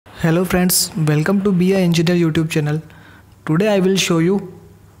Hello friends, welcome to Be a Engineer YouTube channel. Today I will show you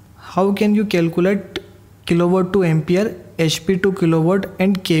how can you calculate kilowatt to ampere, HP to kilowatt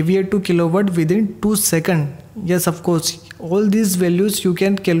and KVA to kilowatt within 2 seconds. Yes, of course, all these values you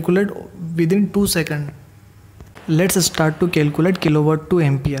can calculate within 2 seconds. Let's start to calculate kilowatt to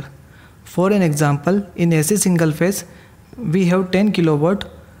ampere. For an example, in AC single phase, we have 10 kilowatt.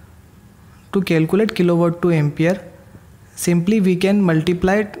 To calculate kilowatt to ampere, simply we can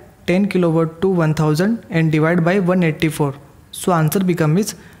multiply 10 kilowatt to 1000 and divide by 184. So answer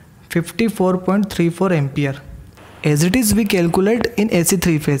becomes 54.34 ampere. As it is, we calculate in AC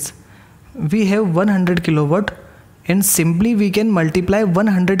 3 phase. We have 100 kilowatt and simply we can multiply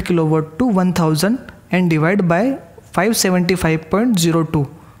 100 kilowatt to 1000 and divide by 575.02.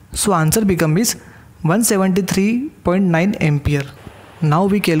 So answer becomes 173.9 ampere. Now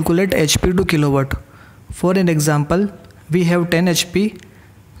we calculate HP to kilowatt. For an example, we have 10 HP.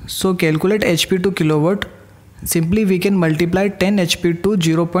 So calculate HP to kilowatt. Simply we can multiply 10 HP to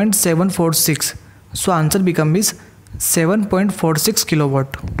 0.746. So answer becomes 7.46 kilowatt.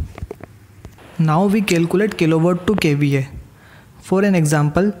 Now we calculate kilowatt to KVA. For an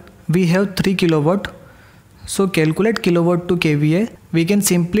example, we have 3 kilowatt. So calculate kilowatt to KVA. We can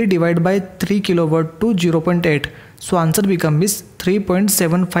simply divide by 3 kilowatt to 0.8. So answer becomes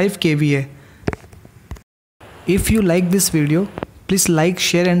 3.75 KVA. If you like this video, please like,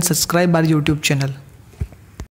 share and subscribe our YouTube channel.